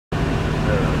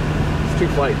2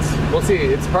 flights. We'll see.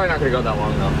 It's probably not gonna go that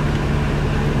long though.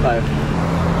 Bye.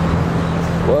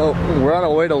 Well, we're on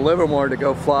our way to Livermore to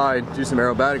go do some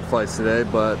aerobatic flights today,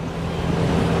 but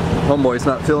homeboy's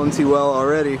not feeling too well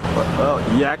already. Well,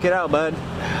 yak it out, bud.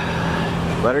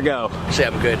 Let her go. Say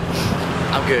I'm good.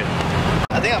 I'm good.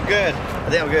 I think I'm good. I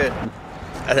think I'm good.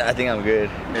 I think I'm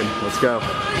good. Let's go.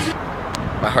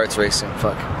 My heart's racing.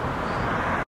 Fuck.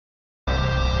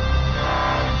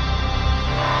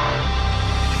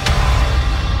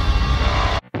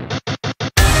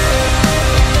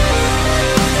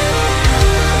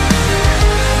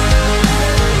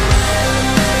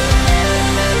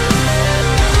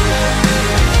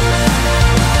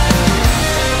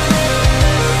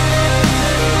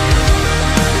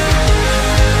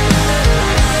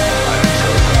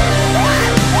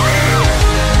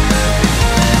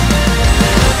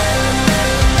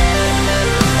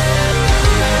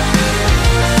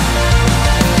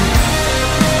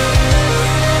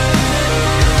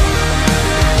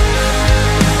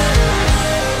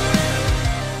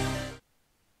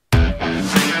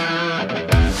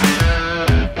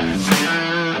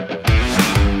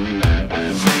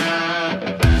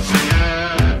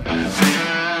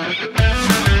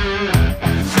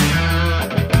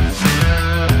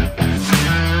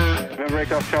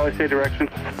 Charlie, say direction.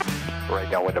 Right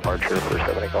downwind departure for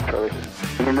 7 Golf Charlie.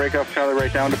 Break off Charlie,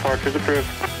 right down, departures approved.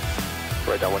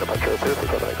 Right downwind departure approved for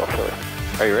 7 Golf Charlie.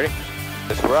 Are you ready?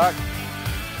 Let's rock.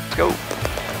 Let's go.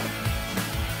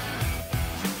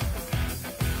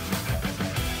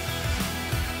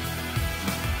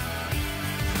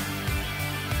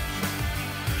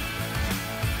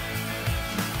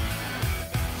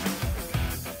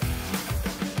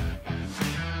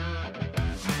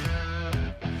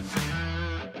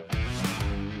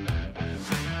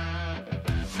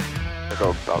 Go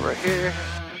about right here.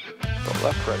 Go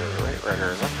left rudder, right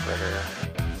rudder, left rudder.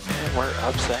 And we're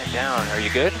upside down. Are you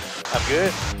good? I'm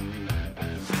good.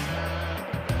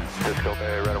 Cisco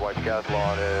Bay, red and white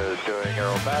decathlon is doing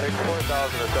aerobatic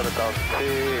 4,000 to 7,000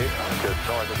 feet. Just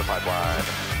north of the pipeline.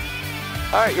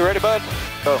 Alright, you ready, bud?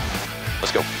 Go.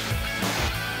 Let's go.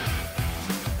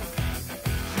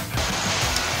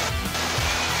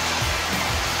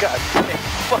 God damn.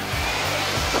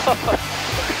 Fuck.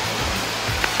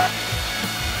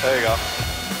 There you go.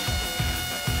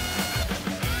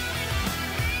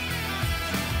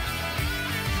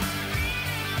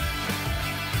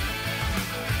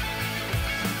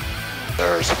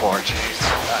 There's 4 Gs.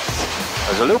 Nice.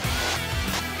 There's a loop.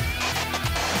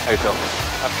 How you feel?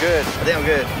 I'm good. I think I'm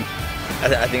good.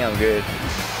 I think I'm good.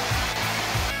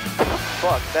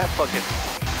 Fuck, that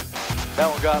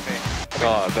one got me.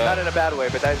 I mean, not in a bad way,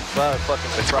 but that fucking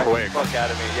surprised the fuck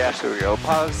out of me. Yeah. So we go.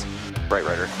 Pause. Right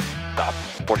rudder. Stop.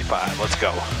 45. Let's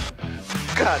go.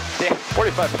 God damn.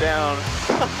 45 down.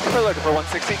 We're looking for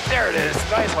 116. There it is.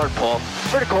 Nice hard pull.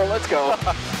 Vertical. Let's go.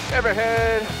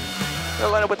 Overhead.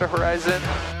 Gonna line up with the horizon.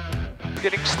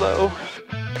 Getting slow.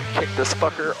 Kick this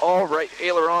fucker. All right.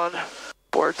 Aileron.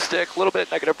 Forward stick. A little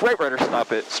bit negative. Right rudder.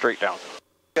 Stop it. Straight down.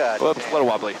 God Whoops. damn. A little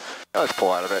wobbly. Now let's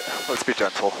pull out of it. Let's be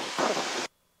gentle.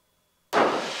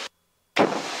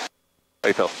 How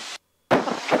you feel?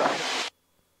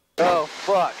 Oh,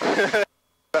 fuck.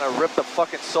 Gonna rip the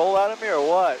fucking soul out of me or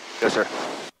what? Yes, sir.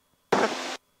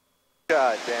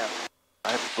 God damn.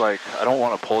 I don't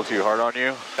want to pull too hard on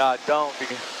you. Nah, don't.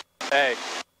 Hey,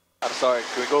 I'm sorry.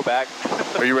 Can we go back?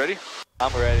 Are you ready?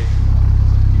 I'm ready.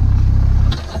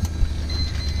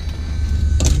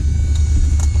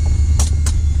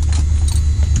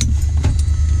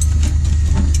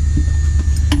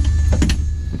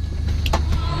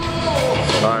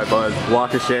 All right, bud.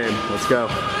 Walk of shame. Let's go.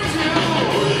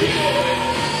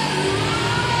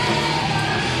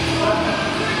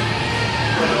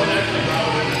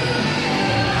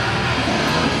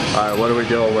 All right, what are we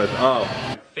dealing with? Oh.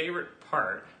 My favorite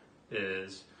part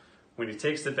is when he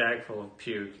takes the bag full of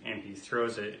puke and he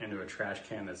throws it into a trash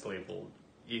can that's labeled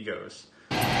egos.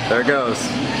 There it goes.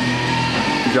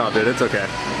 Good job, dude. It's okay.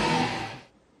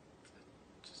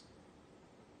 Just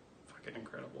fucking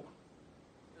incredible.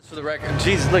 Just for the record,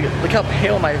 Jesus, look how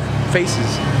pale my face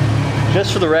is.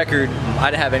 Just for the record, I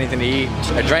didn't have anything to eat.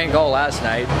 I drank all last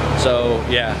night, so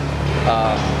yeah.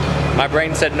 My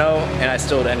brain said no, and I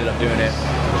still ended up doing it.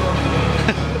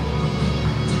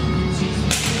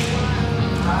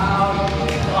 Oh,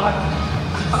 God.